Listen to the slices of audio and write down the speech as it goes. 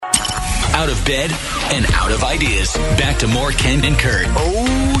out of bed, and out of ideas. Back to more Ken and Kurt.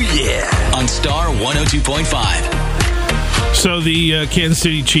 Oh, yeah. On Star 102.5. So the Kansas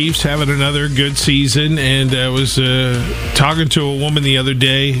City Chiefs having another good season, and I was talking to a woman the other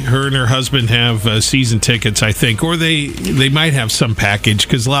day. Her and her husband have season tickets, I think, or they might have some package,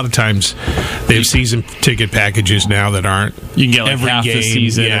 because a lot of times they have season ticket packages now that aren't you can get like every half game, the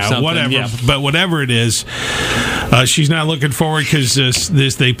season or something. whatever. Yeah. But whatever it is, she's not looking forward because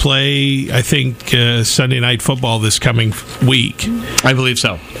they play, I think, Sunday Night Football this coming week. I believe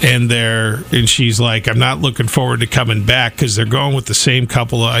so. And she's like, I'm not looking forward to coming back because they're going with the same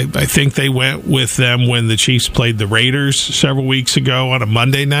couple. I think they went with them when the Chiefs played the Raiders several weeks ago on a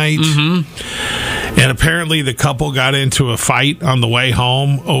Monday night. Mm-hmm. And apparently the couple got into a fight on the way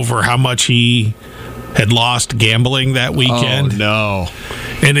home over how much he had lost gambling that weekend. Oh, no.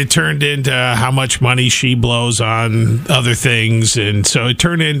 And it turned into how much money she blows on other things. And so it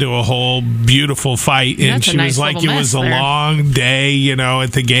turned into a whole beautiful fight. And That's she was like, it was a long day,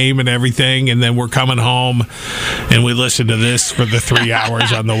 at the game and everything. And then we're coming home and we listened to this for the 3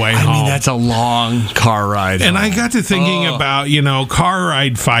 hours on the way home. I mean, that's a long car ride. And I got to thinking about, car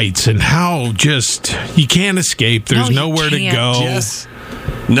ride fights and how just you can't escape. There's nowhere to go. Yes.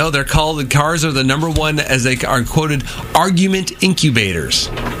 No, they're called, cars are the number one, as they are quoted, argument incubators,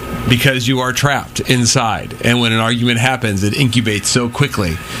 because you are trapped inside. And when an argument happens, it incubates so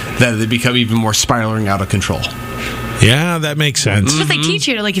quickly that they become even more spiraling out of control. Yeah, that makes sense. But they teach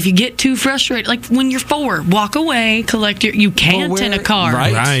you, if you get too frustrated, like when you're 4, walk away, you can't in a car.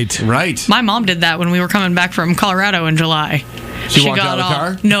 Right. My mom did that when we were coming back from Colorado in July. She walked out of the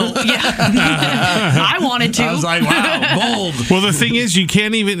car? No, yeah. I wanted to. I was like, wow, bold. Well, the thing is, you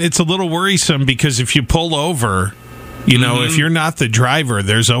can't even, it's a little worrisome because if you pull over, if you're not the driver,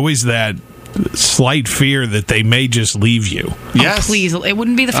 there's always that slight fear that they may just leave you. Yes. Oh, please. It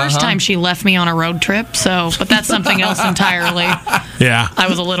wouldn't be the first time she left me on a road trip, but that's something else entirely. Yeah. I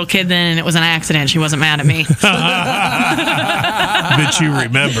was a little kid then, and it was an accident. She wasn't mad at me. That you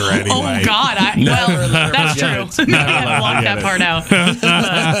remember anyway. Oh, God. That's true. I had to block that part out.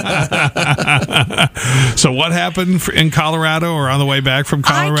 So what happened in Colorado or on the way back from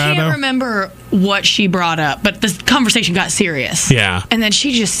Colorado? I can't remember what she brought up, but the conversation got serious. Yeah. And then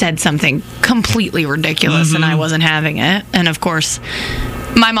she just said something completely ridiculous, and I wasn't having it. And, of course,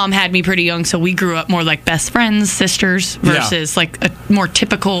 my mom had me pretty young, so we grew up more like best friends, sisters, versus like a more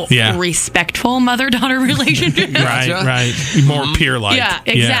typical, respectful mother-daughter relationship. Right. More peer-like. Yeah,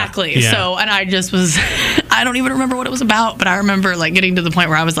 exactly. Yeah. So, and I just was, I don't even remember what it was about, but I remember getting to the point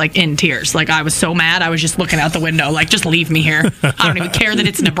where I was in tears. I was so mad, I was just looking out the window, just leave me here. I don't even care that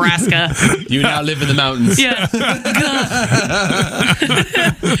it's Nebraska. You now live in the mountains. Yeah.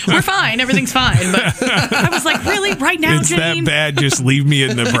 We're fine. Everything's fine. But I was like, really? Right now, it's Janine? that bad? Just leave me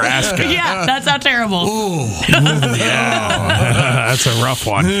in Nebraska. Yeah, that's how terrible. Ooh. Yeah. That's a rough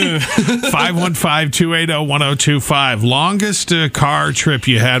one. 515-280-1025. Longest car trip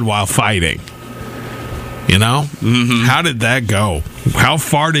you had while fighting? How did that go? How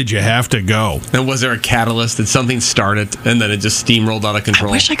far did you have to go? And was there a catalyst? Did something start it, and then it just steamrolled out of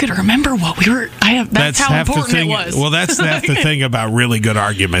control? I wish I could remember what we were. That's how important it was. Well, that's the thing about really good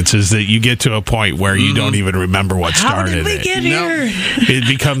arguments is that you get to a point where you don't even remember what started it. How did we get here? It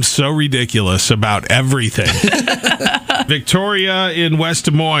becomes so ridiculous about everything. Victoria in West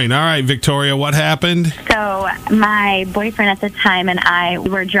Des Moines. All right, Victoria, what happened? So my boyfriend at the time and I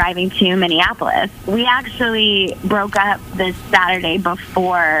were driving to Minneapolis. We actually broke up this Saturday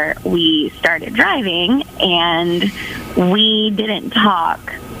before we started driving, and we didn't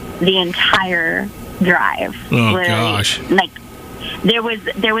talk the entire drive. Oh, gosh. There was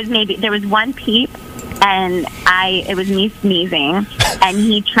one peep, and it was me sneezing, and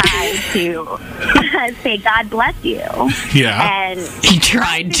he tried to say, "God bless you." Yeah. And he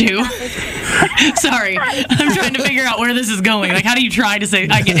tried to. Sorry. I'm trying to figure out where this is going. How do you try to say...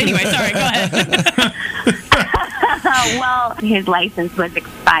 Anyway, sorry, go ahead. Well, his license was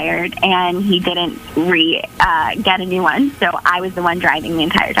expired, and he didn't get a new one, so I was the one driving the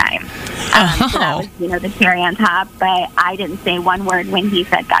entire time. So that was, the cherry on top, but I didn't say one word when he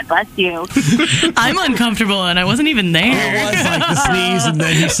said, "God bless you." I'm uncomfortable, and I wasn't even there. It was the sneeze, and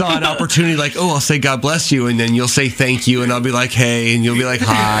then he saw an opportunity, I'll say God bless you, and then you'll say thank you, and I'll be like, hey, and you'll be like,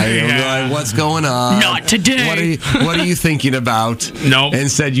 hi, and I'll be like, what's going on? Not today. What are you thinking about? Nope.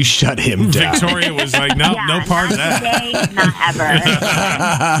 And said you shut him down. Victoria was like, no part of that. Today, not ever.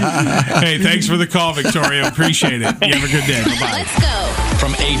 Hey, thanks for the call, Victoria. Appreciate it. You have a good day. Bye-bye. Let's go.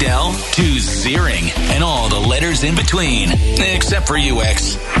 From Adele to Ziering and all the letters in between, except for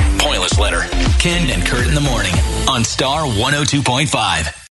UX. Pointless letter. Ken and Kurt in the morning on Star 102.5.